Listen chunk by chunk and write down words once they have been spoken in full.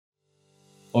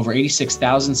Over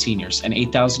 86,000 seniors and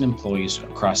 8,000 employees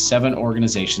across 7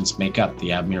 organizations make up the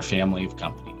Avamere family of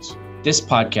companies. This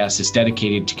podcast is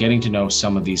dedicated to getting to know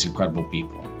some of these incredible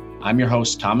people. I'm your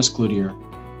host, Thomas Cloutier.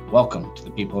 Welcome to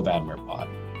the People of Avamere Pod.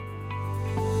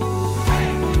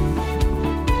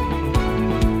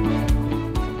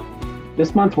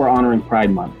 This month, we're honoring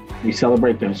Pride Month. We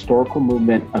celebrate the historical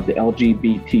movement of the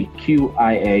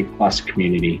LGBTQIA+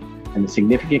 community and the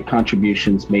significant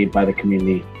contributions made by the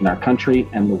community in our country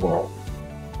and the world.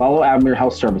 Follow Avamere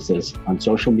Health Services on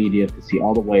social media to see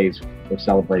all the ways we're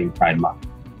celebrating Pride Month.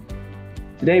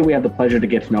 Today, we have the pleasure to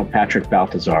get to know Patrick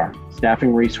Baltazar,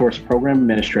 Staffing Resource Program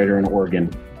Administrator in Oregon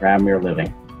for Avamere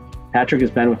Living. Patrick has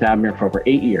been with Avamere for over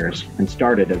 8 years and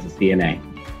started as a CNA.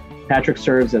 Patrick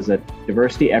serves as a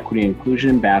Diversity, Equity, and Inclusion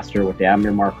Ambassador with the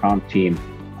Avamere Marcom team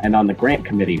and on the grant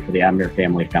committee for the Avamere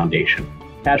Family Foundation.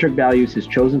 Patrick values his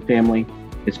chosen family,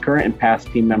 his current and past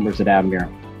team members at Avamere,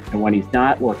 and when he's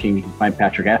not working, you can find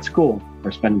Patrick at school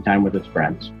or spending time with his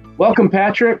friends. Welcome,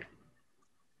 Patrick.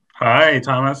 Hi,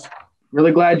 Thomas.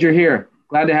 Really glad you're here.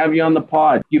 Glad to have you on the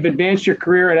pod. You've advanced your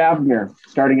career at Avamere,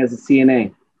 starting as a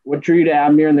CNA. What drew you to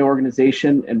Avamere and the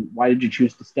organization, and why did you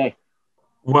choose to stay?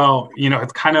 Well,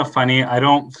 it's kind of funny. I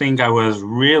don't think I was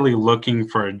really looking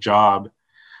for a job.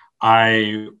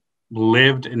 I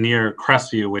lived near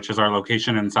Crestview, which is our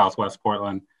location in Southwest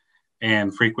Portland,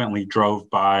 and frequently drove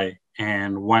by.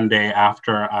 And one day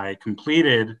after I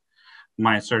completed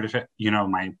my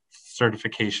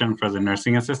certification for the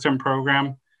nursing assistant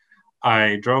program,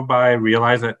 I drove by,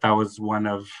 realized that was one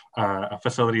of a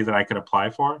facility that I could apply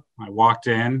for. I walked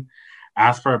in,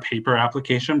 asked for a paper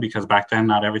application because back then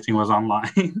not everything was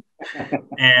online.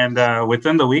 And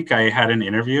within the week, I had an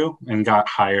interview and got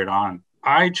hired on.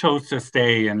 I chose to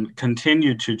stay and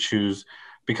continue to choose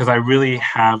because I really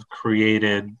have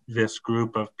created this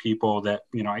group of people that,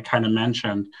 I kind of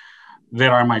mentioned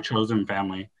that are my chosen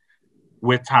family.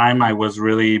 With time, I was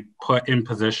really put in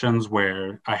positions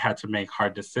where I had to make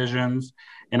hard decisions.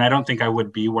 And I don't think I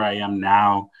would be where I am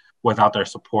now without their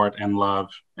support and love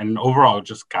and overall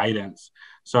just guidance.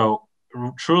 So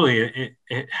truly,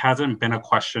 it hasn't been a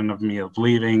question of me of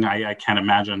leaving. I can't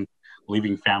imagine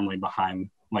leaving family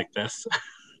behind like this.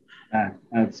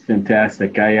 That's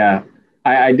fantastic. I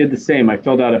did the same. I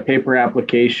filled out a paper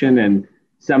application and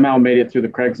somehow made it through the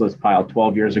Craigslist pile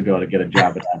 12 years ago to get a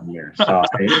job at Avamere. So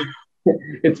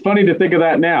it's funny to think of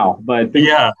that now, but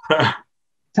yeah.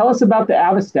 Tell us about the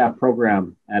Avastaff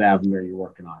program at Avamere you're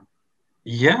working on.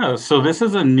 Yeah, so this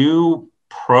is a new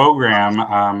program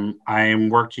I am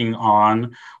working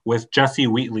on with Jesse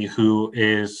Wheatley, who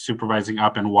is supervising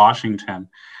up in Washington.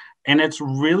 And it's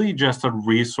really just a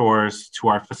resource to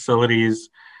our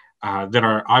facilities that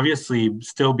are obviously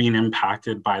still being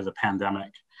impacted by the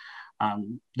pandemic.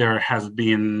 There has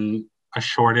been a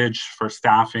shortage for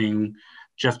staffing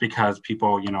just because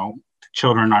people,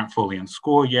 children aren't fully in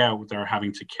school yet. They're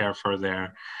having to care for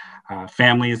their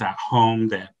families at home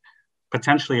that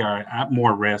potentially are at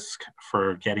more risk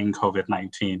for getting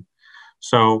COVID-19.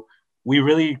 So we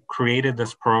really created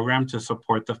this program to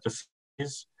support the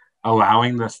facilities,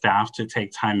 allowing the staff to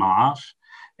take time off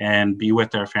and be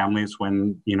with their families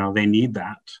when, they need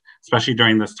that, especially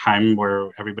during this time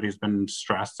where everybody's been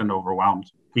stressed and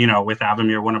overwhelmed. With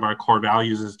Avamere, one of our core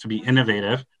values is to be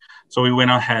innovative. So we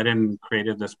went ahead and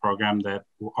created this program that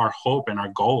our hope and our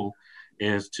goal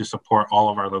is to support all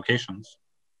of our locations.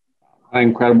 An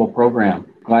incredible program.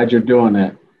 Glad you're doing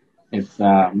it. It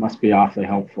must be awfully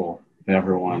helpful to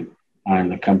everyone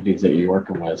and the companies that you're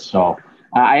working with. So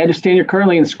I understand you're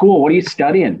currently in school. What are you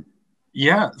studying?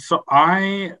 Yeah, so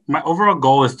my overall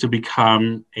goal is to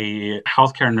become a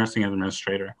healthcare nursing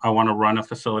administrator. I want to run a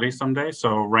facility someday.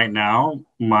 So right now,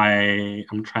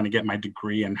 I'm trying to get my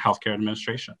degree in healthcare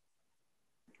administration.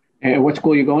 And what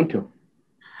school are you going to?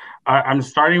 I'm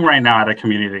starting right now at a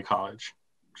community college.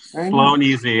 Slow and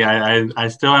easy. I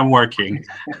still am working.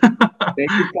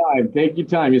 Take your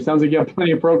time. It sounds like you have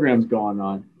plenty of programs going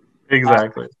on.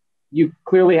 Exactly. You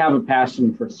clearly have a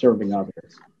passion for serving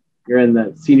others. You're in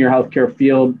the senior healthcare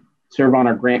field, serve on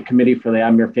our grant committee for the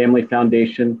Avamere Family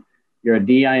Foundation. You're a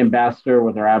DEI ambassador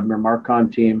with our Avamere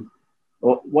Marcom team.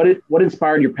 What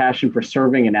inspired your passion for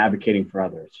serving and advocating for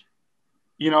others?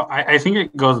 I think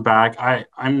it goes back.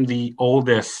 I'm the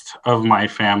oldest of my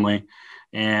family.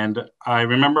 And I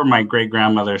remember my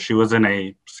great-grandmother, she was in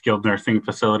a skilled nursing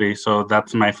facility. So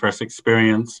that's my first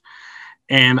experience.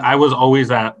 And I was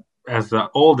always as the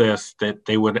oldest that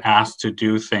they would ask to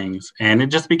do things. And it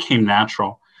just became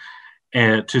natural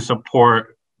to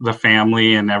support the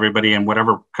family and everybody in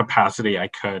whatever capacity I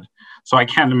could. So I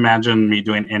can't imagine me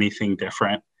doing anything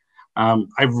different.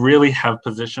 I really have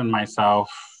positioned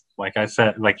myself like I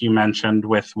said, like you mentioned,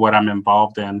 with what I'm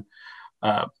involved in,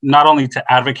 not only to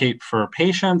advocate for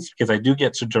patients, because I do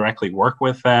get to directly work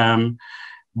with them,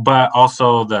 but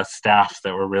also the staff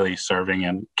that we're really serving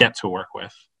and get to work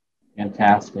with.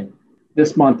 Fantastic.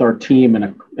 This month, our team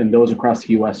and those across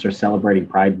the U.S. are celebrating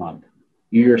Pride Month.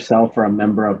 You yourself are a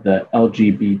member of the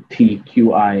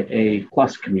LGBTQIA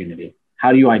plus community.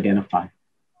 How do you identify?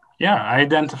 Yeah, I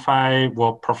identify,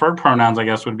 well, preferred pronouns, I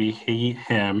guess, would be he,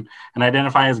 him, and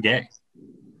identify as gay.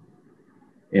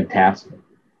 Fantastic.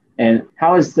 And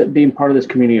how has being part of this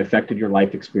community affected your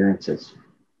life experiences?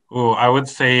 Oh, I would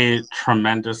say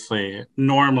tremendously.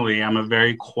 Normally, I'm a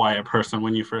very quiet person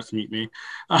when you first meet me.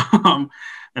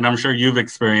 And I'm sure you've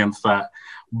experienced that.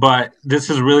 But this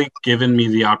has really given me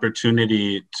the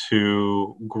opportunity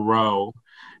to grow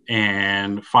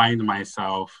and find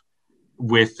myself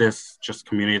with this just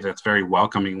community that's very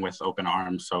welcoming with open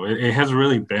arms. So it has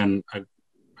really been a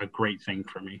great thing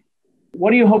for me.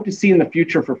 What do you hope to see in the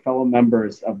future for fellow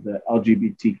members of the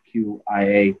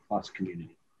LGBTQIA plus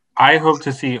community? I hope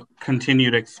to see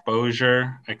continued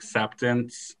exposure,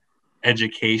 acceptance,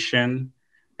 education,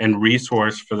 and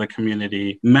resource for the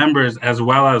community members, as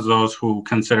well as those who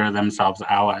consider themselves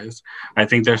allies. I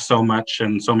think there's so much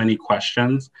and so many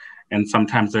questions, and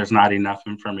sometimes there's not enough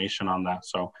information on that.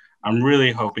 So I'm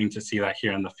really hoping to see that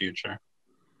here in the future.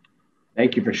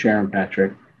 Thank you for sharing,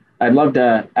 Patrick. I'd love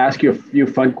to ask you a few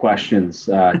fun questions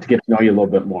to get to know you a little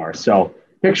bit more. So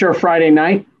picture a Friday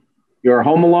night, you're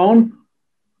home alone.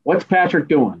 What's Patrick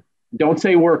doing? Don't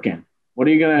say working. What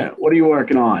are you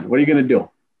working on? What are you gonna do?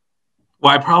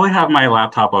 Well, I probably have my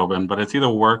laptop open, but it's either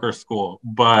work or school.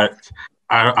 But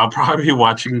I'll probably be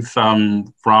watching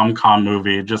some rom-com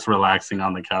movie, just relaxing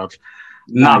on the couch.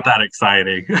 Not that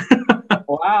exciting.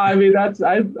 Wow, I mean, I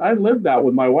lived that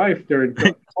with my wife during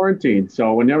quarantine.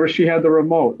 So whenever she had the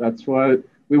remote, that's what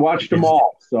we watched them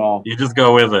all. So you just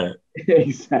go with it.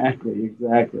 Exactly.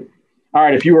 All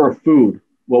right, if you were a food,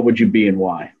 what would you be and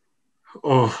why?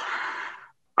 Oh,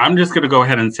 I'm just gonna go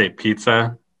ahead and say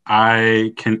pizza.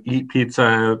 I can eat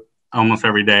pizza almost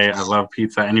every day. I love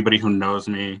pizza. Anybody who knows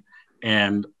me,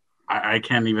 and I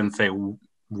can't even say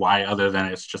why other than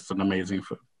it's just an amazing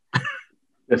food.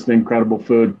 Just an incredible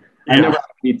food. Yeah. I never had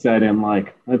pizza I didn't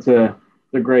like. That's a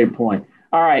great point.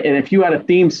 All right, and if you had a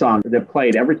theme song that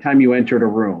played every time you entered a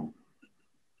room,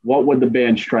 what would the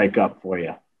band strike up for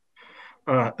you?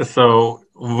 So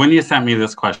when you sent me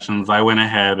these questions, I went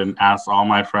ahead and asked all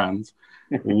my friends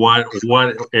what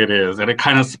it is, and it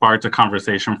kind of sparked a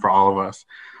conversation for all of us.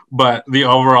 But the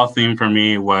overall theme for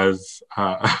me was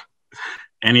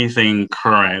anything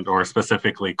current, or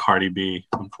specifically Cardi B,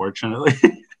 unfortunately.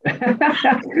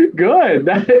 Good.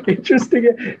 That's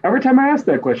interesting. Every time I ask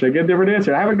that question, I get a different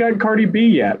answer. I haven't gotten Cardi B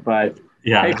yet, but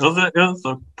yeah, hey, it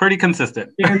was pretty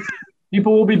consistent.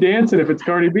 People will be dancing if it's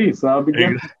Cardi B, so I'll be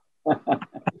good. All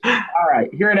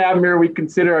right. Here at Avamere, we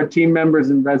consider our team members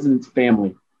and residents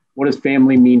family. What does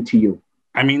family mean to you?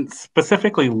 I mean,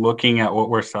 specifically looking at what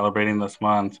we're celebrating this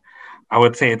month, I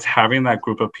would say it's having that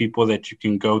group of people that you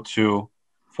can go to,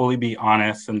 fully be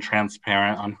honest and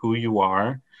transparent on who you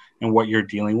are and what you're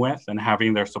dealing with, and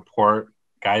having their support,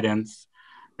 guidance,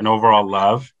 and overall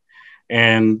love.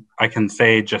 And I can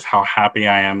say just how happy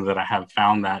I am that I have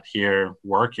found that here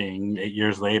working 8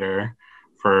 years later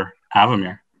for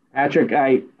Avamere. Patrick,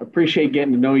 I appreciate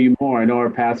getting to know you more. I know our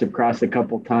paths have crossed a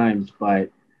couple times,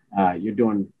 but you're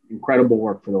doing incredible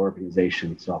work for the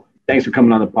organization. So thanks for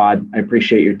coming on the pod. I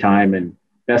appreciate your time, and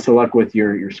best of luck with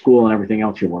your school and everything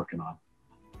else you're working on.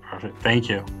 Perfect. Thank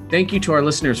you. Thank you to our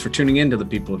listeners for tuning in to the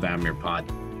People of Avamere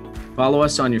Pod. Follow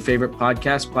us on your favorite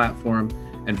podcast platform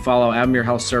and follow Avamere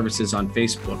Health Services on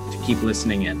Facebook to keep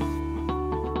listening in.